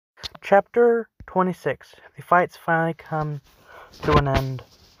Chapter 26. The fights finally come to an end.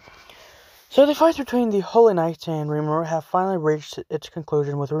 So the fights between the Holy Knights and Rimiru have finally reached its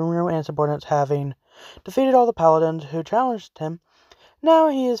conclusion, with Rimiru and subordinates having defeated all the paladins who challenged him. Now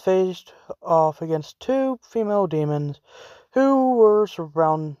he is faced off against two female demons who were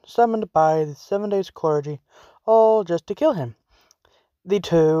summoned by the 7 days clergy, all just to kill him. The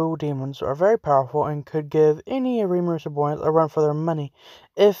two demons are very powerful and could give any Rimiru subordinates a run for their money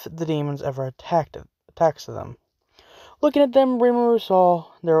if the demons ever attacks them. Looking at them, Rimiru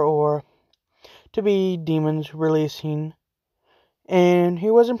saw their aura to be demons releasing, and he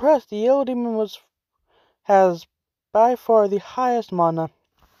was impressed. The yellow demon has by far the highest mana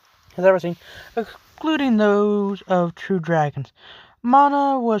he's ever seen, excluding those of true dragons.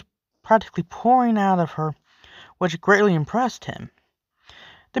 Mana was practically pouring out of her, which greatly impressed him.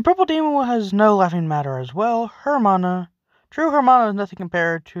 The purple demon has no laughing matter as well. Her mana is nothing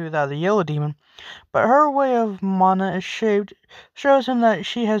compared to that of the yellow demon, but her way of mana is shaped shows him that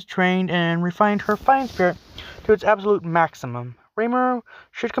she has trained and refined her fighting spirit to its absolute maximum. Rimiru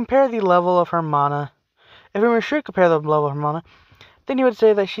should compare the level of her mana. If Rimiru should compare the level of her mana, then he would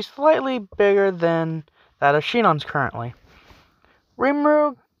say that she's slightly bigger than that of Shinon's currently.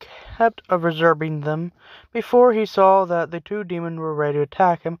 Rimiru kept observing them before he saw that the two demons were ready to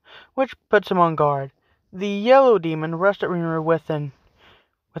attack him, which puts him on guard. The yellow demon rushed at Rimiru with an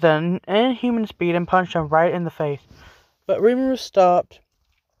inhuman speed and punched him right in the face. But Rimiru stopped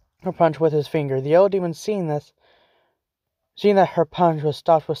her punch with his finger. The yellow demon, seeing that her punch was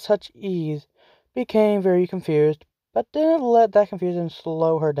stopped with such ease, became very confused, but didn't let that confusion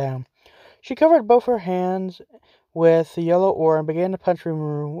slow her down. She covered both her hands with the yellow ore and began to punch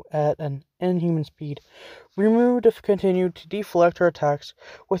Rimiru at an inhuman speed. Rimiru continued to deflect her attacks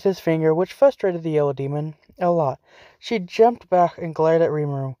with his finger, which frustrated the yellow demon a lot. She jumped back and glared at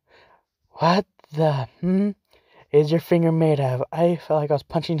Rimiru. "What the is your finger made of? I felt like I was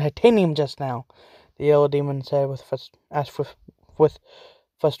punching titanium just now," the yellow demon said with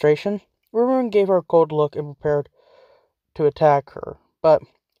frustration. Rimiru gave her a cold look and prepared to attack her. But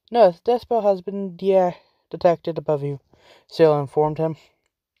no, the death spell has been detected above you, Sail informed him.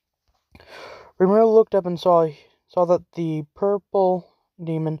 Rimiru looked up and saw that the purple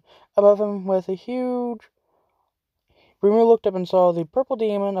demon above him with a huge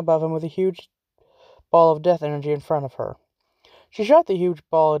ball of death energy in front of her. She shot the huge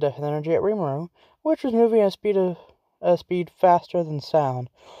ball of death energy at Rimiru, which was moving at a speed faster than sound.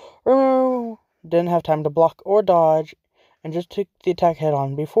 Rimiru didn't have time to block or dodge, and just took the attack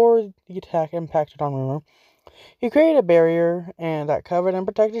head-on. Before the attack impacted on Rimiru, he created a barrier that covered and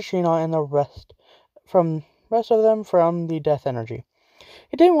protected Shinon and the rest of them from the death energy.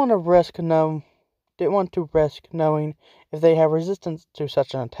 He didn't want to risk knowing if they have resistance to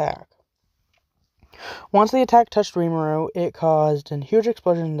such an attack. Once the attack touched Rimiru, it caused a huge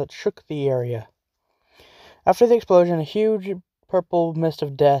explosion that shook the area. After the explosion, a huge purple mist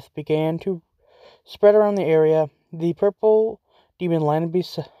of death began to spread around the area. The purple demon landed by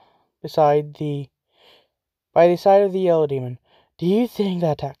the side of the yellow demon. "Do you think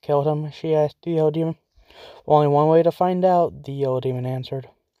that attack killed him?" she asked the yellow demon. "Only one way to find out," the yellow demon answered.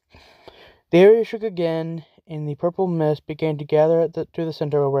 The area shook again, and the purple mist began to gather to the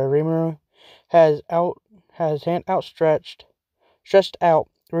center where Rimiru has hand stretched out.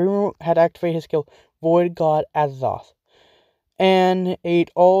 Rimiru had activated his skill, Void God Azoth, and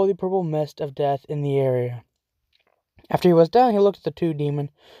ate all the purple mist of death in the area. After he was done, he looked at the two demons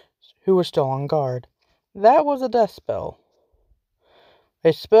who were still on guard. That was a death spell.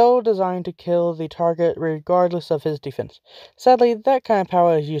 A spell designed to kill the target regardless of his defense. "Sadly, that kind of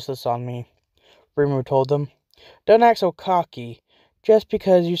power is useless on me," Rimiru told them. "Don't act so cocky. Just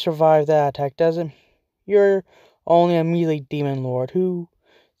because you survived that attack doesn't. You're only a melee demon lord who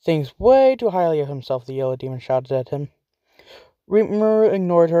thinks way too highly of himself," the yellow demon shouted at him. Rimiru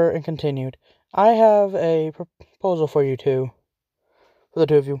ignored her and continued. "I have a proposal for the two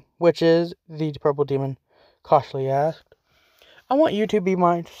of you." "Which is?" the purple demon cautiously asked. "I want you to be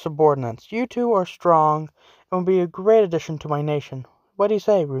my subordinates. You two are strong and will be a great addition to my nation." "What do you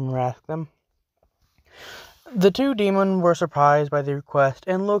say?" Rimiru asked them. The two demons were surprised by the request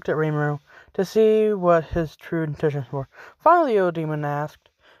and looked at Rimiru to see what his true intentions were. Finally, the yellow demon asked,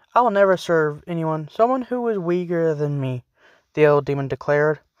 "I will never serve someone who is weaker than me," the yellow demon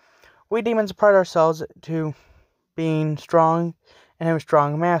declared. "We demons pride ourselves to being strong and having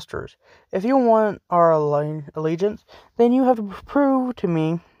strong masters. If you want our allegiance, then you have to prove to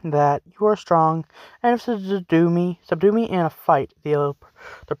me that you are strong and have to subdue me in a fight," the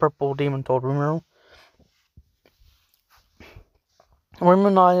purple demon told Rimiru.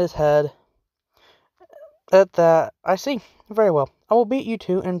 Rimiru nodded his head. At that, I see. Very well. I will beat you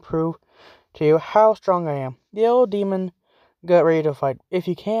two and prove to you how strong I am. The yellow demon got ready to fight. If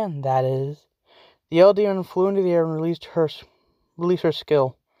you can, that is. The yellow demon flew into the air and released her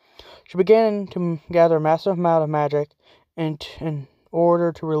skill. She began to gather a massive amount of magic in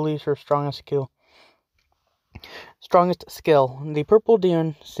order to release her strongest skill. The purple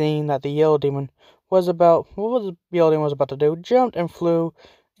demon, seeing that the yellow demon was about to do, jumped and flew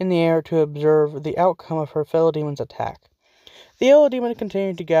in the air to observe the outcome of her fellow demon's attack. The yellow demon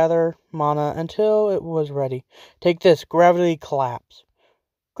continued to gather mana until it was ready. Take this, Gravity Collapse.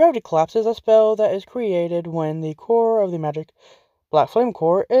 Gravity Collapse is a spell that is created when the core of the magic Black Flame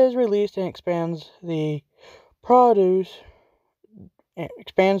Core is released and expands to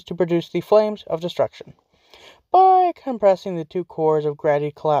produce the flames of destruction. By compressing the two cores of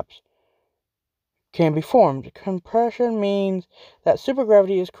Gravity Collapse can be formed. Compression means that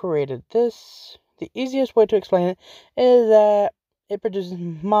supergravity is created. The easiest way to explain it is that it produces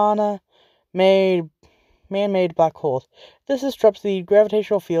man-made black holes. This disrupts the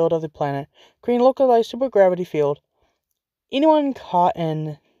gravitational field of the planet, creating a localized supergravity field. Anyone caught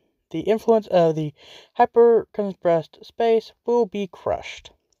in the influence of the hyper-compressed space will be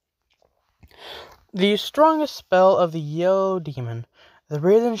crushed. The strongest spell of the yellow demon. The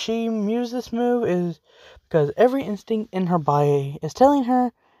reason she used this move is because every instinct in her body is telling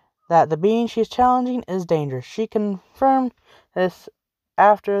her that the being she is challenging is dangerous. She confirmed this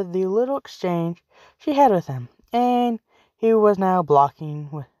after the little exchange she had with him, and he was now blocking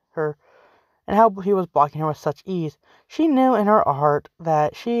with her, and how he was blocking her with such ease. She knew in her heart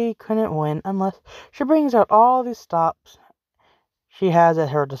that she couldn't win unless she brings out all the stops she has at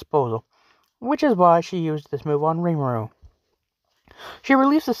her disposal, which is why she used this move on Rimiru. She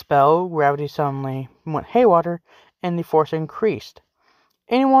released the spell, gravity suddenly went haywire, and the force increased.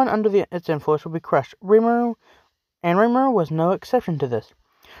 Anyone under its influence would be crushed. Rimiru was no exception to this.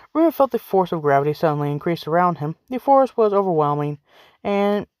 Rimiru felt the force of gravity suddenly increase around him. The force was overwhelming,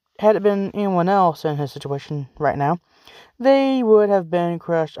 and had it been anyone else in his situation right now, they would have been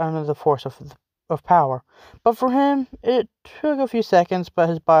crushed under the force of power. But for him, it took a few seconds, but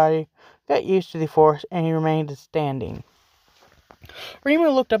his body got used to the force, and he remained standing.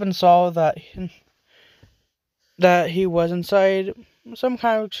 Rimiru looked up and saw that he was inside some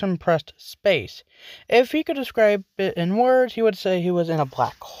kind of compressed space. If he could describe it in words, he would say he was in a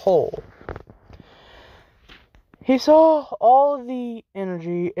black hole. He saw all of the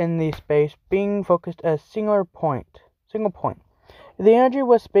energy in the space being focused at a single point. The energy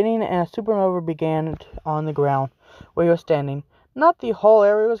was spinning and a supernova began on the ground where he was standing. Not the whole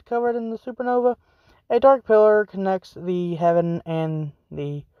area was covered in the supernova. A dark pillar connects the heaven and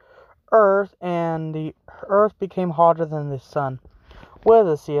the earth became hotter than the sun. What is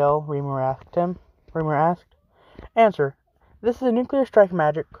the CL? Rimiru asked. Answer. This is a nuclear strike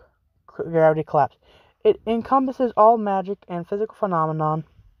magic gravity collapse. It encompasses all magic and physical phenomenon,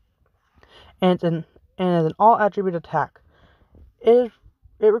 and is an all-attribute attack. It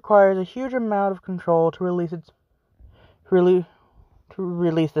requires a huge amount of control to release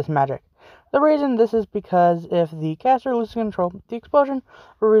this magic. The reason this is because if the caster loses control, the explosion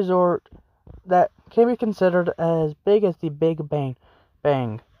will resort that can be considered as big as the Big Bang.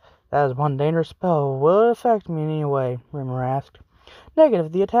 That is one dangerous spell. Will it affect me in any way? Rimiru asked.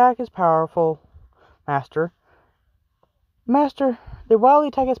 Negative. The attack is powerful, Master. While the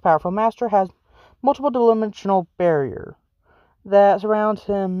attack is powerful, Master has multiple dimensional barrier that surrounds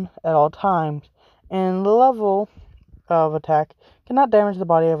him at all times, and the level of attack cannot damage the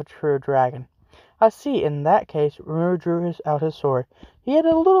body of a true dragon. I see. In that case, Rimiru drew out his sword. He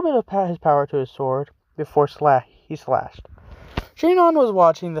added a little bit of his power to his sword before he slashed. Shinon was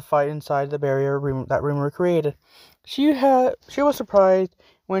watching the fight inside the barrier that Rimiru created. She was surprised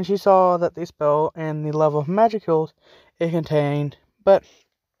when she saw that the spell and the level of magicals it contained, but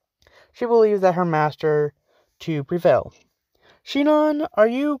she believed that her master to prevail. Shinon,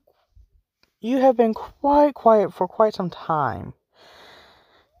 you have been quite quiet for quite some time.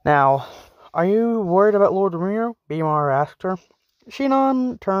 Now, are you worried about Lord Rimiru? Bimar asked her.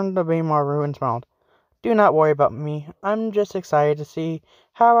 Shinon turned to Bimaru and smiled. Do not worry about me. I'm just excited to see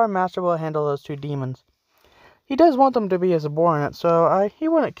how our master will handle those two demons. He does want them to be his subordinates, so he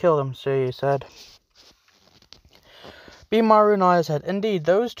wouldn't kill them, she said. Bimaru nodded his head. Indeed,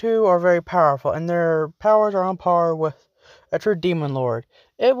 those two are very powerful, and their powers are on par with a true demon lord.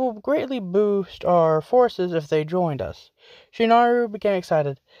 It will greatly boost our forces if they joined us. Shinaru became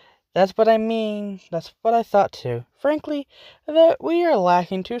excited. That's what I mean. That's what I thought too. Frankly, that we are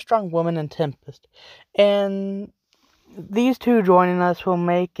lacking two strong women in Tempest. And these two joining us will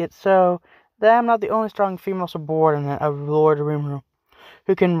make it so that I'm not the only strong female subordinate of Lord Rimiru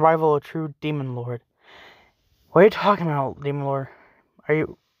who can rival a true demon lord. What are you talking about, demon lord? Are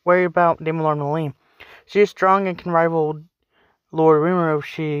you worried about demon lord Milim? She is strong and can rival Lord Rimiru if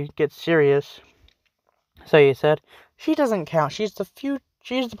she gets serious. So you said. She doesn't count. She's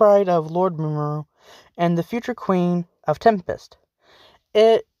the bride of Lord Rimiru and the future queen of Tempest.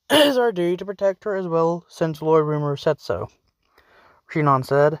 It is our duty to protect her as well, since Lord Rimiru said so. Shinon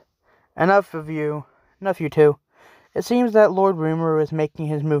said. Enough you two. It seems that Lord Rimiru is making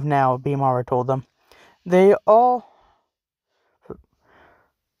his move now, Bimara told them. They all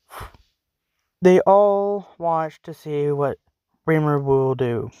watched to see what Rimiru will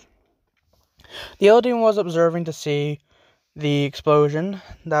do. The Eldian was observing to see the explosion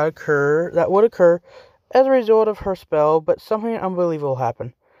that would occur as a result of her spell, but something unbelievable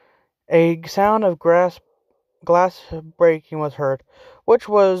happened. A sound of glass breaking was heard, which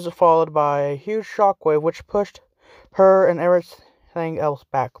was followed by a huge shockwave which pushed her and everything else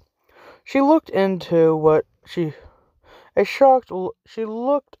back. She looked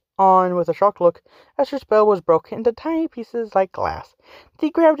on with a shocked look as her spell was broken into tiny pieces like glass. The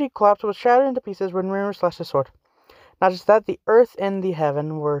gravity collapse was shattered into pieces when Rimiru slashed his sword. Not just that, the earth and the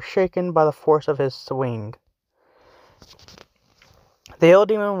heaven were shaken by the force of his swing. The Hill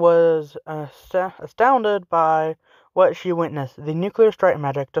Demon was astounded by what she witnessed. The nuclear strike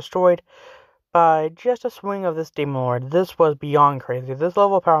magic destroyed by just a swing of this demon lord. This was beyond crazy. This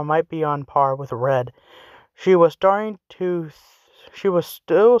level of power might be on par with Red. She was still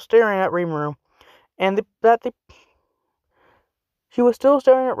staring at Rimuru, and the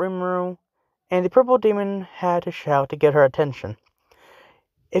purple demon had to shout to get her attention.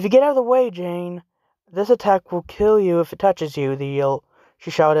 If you get out of the way, Jane, this attack will kill you if it touches you,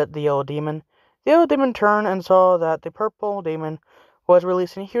 she shouted at the yellow demon. The yellow demon turned and saw that the purple demon was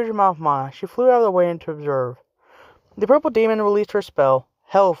releasing a huge amount of mana. She flew out of the way to observe. The purple demon released her spell,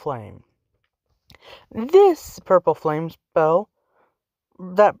 Hell Flame. This purple flame spell,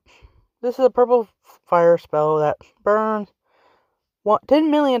 this is a purple fire spell that burns 10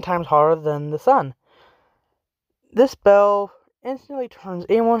 million times hotter than the sun. This spell instantly turns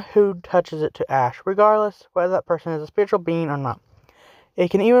anyone who touches it to ash, regardless whether that person is a spiritual being or not. It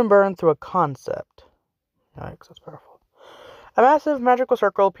can even burn through a concept. Yikes, that's powerful. A massive magical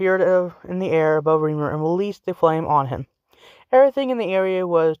circle appeared in the air above Rimiru and released the flame on him. Everything in the area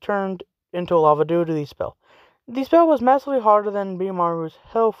was turned into lava due to the spell. The spell was massively harder than Bimaru's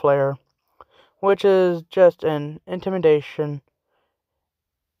Hell Flare, which is just an imitation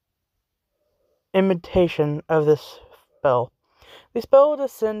of this spell. The spell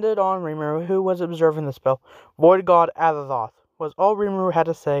descended on Rimiru, who was observing the spell. Void God Azathoth was all Rimiru had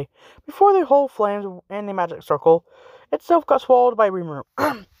to say before the whole flames and the magic circle itself got swallowed by Rimiru.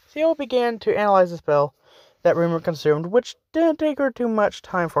 Seal began to analyze the spell that Rimiru consumed, which didn't take her too much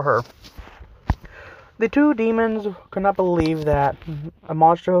time for her. The two demons could not believe that a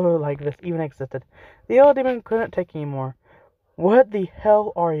monster like this even existed. The yellow demon couldn't take any more. What the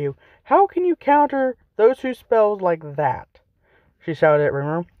hell are you? How can you counter those two spells like that? She shouted at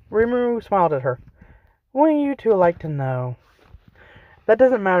Rimiru. Rimiru smiled at her. Wouldn't you two like to know? It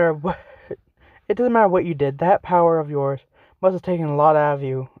doesn't matter what you did. That power of yours must have taken a lot out of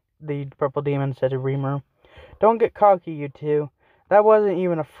you, the purple demon said to Rimiru. Don't get cocky, you two. That wasn't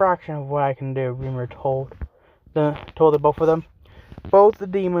even a fraction of what I can do, Rimiru told the both of them. Both the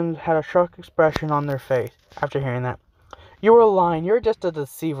demons had a shocked expression on their face after hearing that. You were lying. You're just a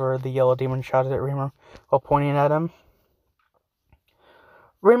deceiver, the yellow demon shouted at Rimiru while pointing at him.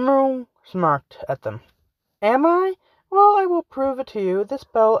 Rimiru smirked at them. Am I? Well, I will prove it to you. This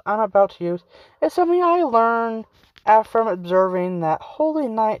spell I'm about to use is something I learned from observing that Holy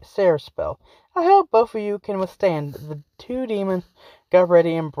Night Sarah spell. I hope both of you can withstand. The two demons got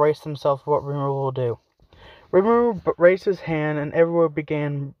ready and braced themselves for what Rimiru will do. Rimiru raised his hand and everywhere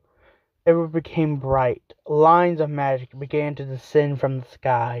became bright. Lines of magic began to descend from the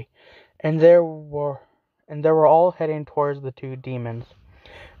sky, and they were all heading towards the two demons.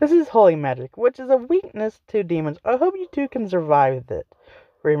 This is holy magic, which is a weakness to demons. I hope you two can survive it,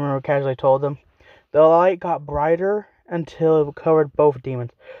 Rimiru casually told them. The light got brighter until it covered both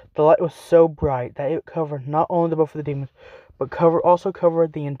demons. The light was so bright that it covered not only both of the demons, but also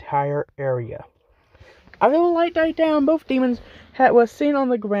covered the entire area. After the light died down, both demons was seen on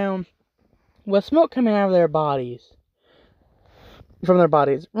the ground with smoke coming out of their bodies. From their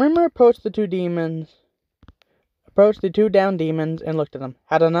bodies. Rimiru approached the two down demons and looked at them.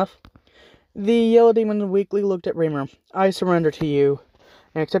 Had enough? The yellow demon weakly looked at Rimiru. I surrender to you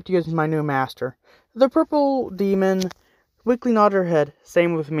and accept you as my new master. The purple demon weakly nodded her head.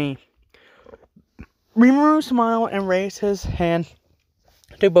 Same with me. Rimiru smiled and raised his hand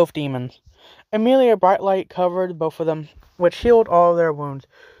to both demons. Immediately a bright light covered both of them, which healed all of their wounds.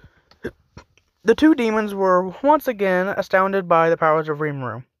 The two demons were once again astounded by the powers of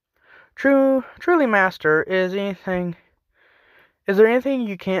Rimiru. Truly, Master, is there anything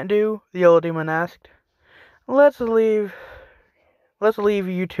you can't do? The old demon asked. Let's leave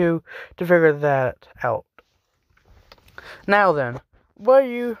you two to figure that out. Now then, what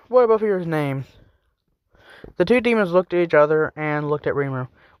are both of your names? The two demons looked at each other and looked at Rimiru.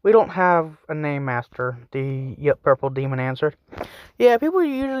 We don't have a name, Master, the purple demon answered. Yeah, people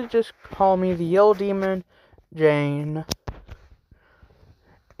usually just call me the yellow demon, Jane.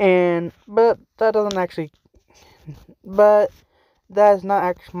 But that is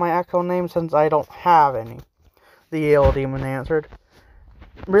not my actual name since I don't have any, the yellow demon answered.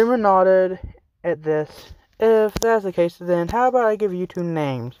 Rimiru nodded at this. If that's the case, then how about I give you two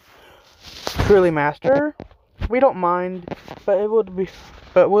names? Truly, Master? We don't mind, but will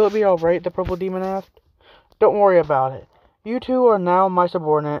it be alright? The purple demon asked. Don't worry about it. You two are now my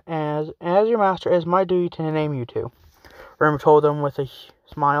subordinate, as your master, it is my duty to name you two. Rimiru told them with a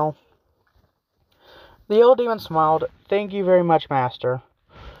smile. The old demon smiled. Thank you very much, Master.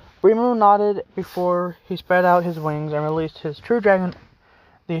 Rimiru nodded before he spread out his wings and released his true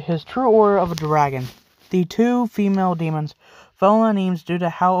aura of a dragon. The two female demons fell on their knees due to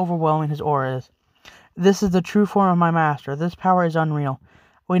how overwhelming his aura is. This is the true form of my master. This power is unreal.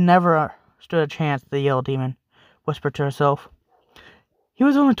 We never stood a chance, the yellow demon whispered to herself. He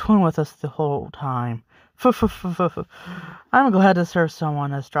was only toying with us the whole time. I'm glad to serve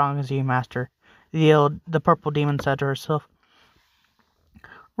someone as strong as you, Master, the purple demon said to herself.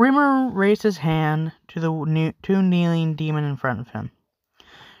 Rimiru raised his hand to the two kneeling demon in front of him.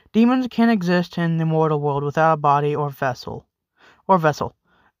 Demons can exist in the mortal world without a body or vessel.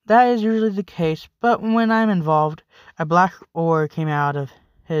 That is usually the case, but when I'm involved, a black orb came out of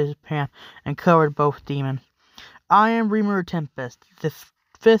his pan and covered both demons. I am Rimiru Tempest, the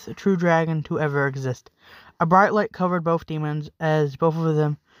fifth true dragon to ever exist. A bright light covered both demons as both of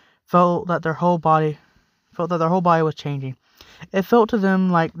them felt that their whole body was changing. It felt to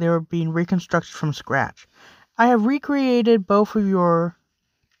them like they were being reconstructed from scratch. I have recreated both of you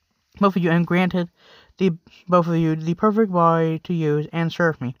and granted both of you the perfect body to use and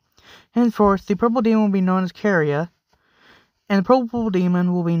serve me. Henceforth, the purple demon will be known as Caria, and the purple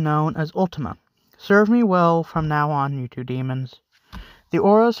demon will be known as Ultima. Serve me well from now on, you two demons. The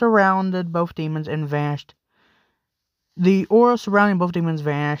aura surrounding both demons vanished,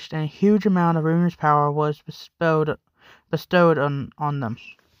 and a huge amount of Rimiru's power was bestowed on them.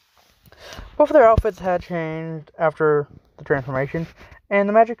 Both of their outfits had changed after the transformation, and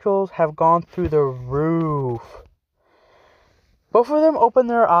the magic tools have gone through the roof. Both of them opened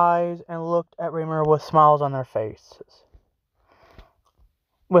their eyes and looked at Rimiru with smiles on their faces.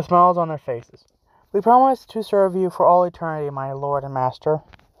 We promise to serve you for all eternity, my lord and master,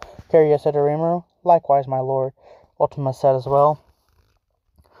 Caria said to Rimiru. Likewise, my lord, Ultima said as well.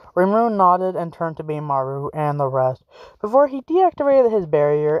 Rimiru nodded and turned to Milim and the rest, before he deactivated his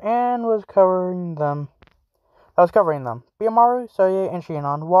barrier and was covering them. Milim, Soye, and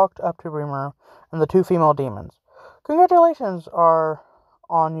Shinon walked up to Rimiru and the two female demons. Congratulations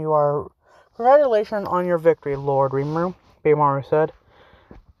on your victory, Lord Rimiru, Milim said.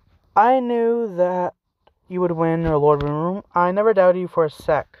 I knew that you would win, Lord Rimiru. I never doubted you for a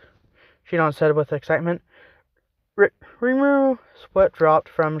sec, Shinon said with excitement. Rimiru's sweat dropped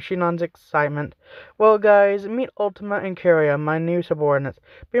from Shinon's excitement. Well, guys, meet Ultima and Caria, my new subordinates.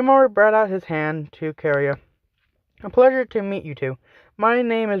 Milim brought out his hand to Caria. A pleasure to meet you two. My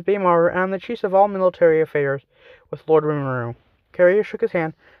name is Milim, and I'm the chief of all military affairs with Lord Rimiru. Caria shook his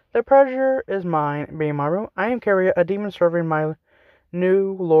hand. The pleasure is mine, Milim. I am Caria, a demon serving my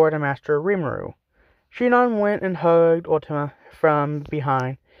new lord and master, Rimiru. Shinon went and hugged Ultima from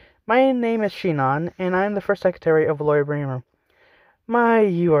behind. My name is Shinon, and I am the first secretary of Lord Rimiru. My,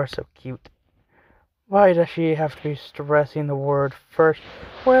 you are so cute. Why does she have to be stressing the word first?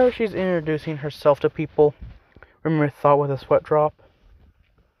 Well, she's introducing herself to people, Rimiru thought with a sweat drop.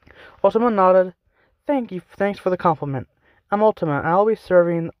 Ultima nodded. Thanks for the compliment. I'm Ultima, and I'll be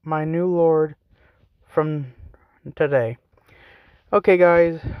serving my new lord from today. Okay,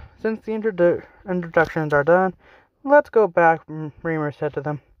 guys, since the introductions are done, let's go back, Rimiru said to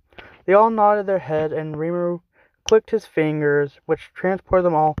them. They all nodded their head, and Rimiru clicked his fingers, which transported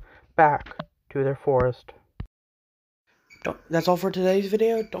them all back to their forest. That's all for today's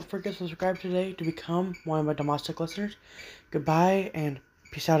video. Don't forget to subscribe today to become one of my domestic listeners. Goodbye, and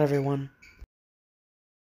peace out, everyone.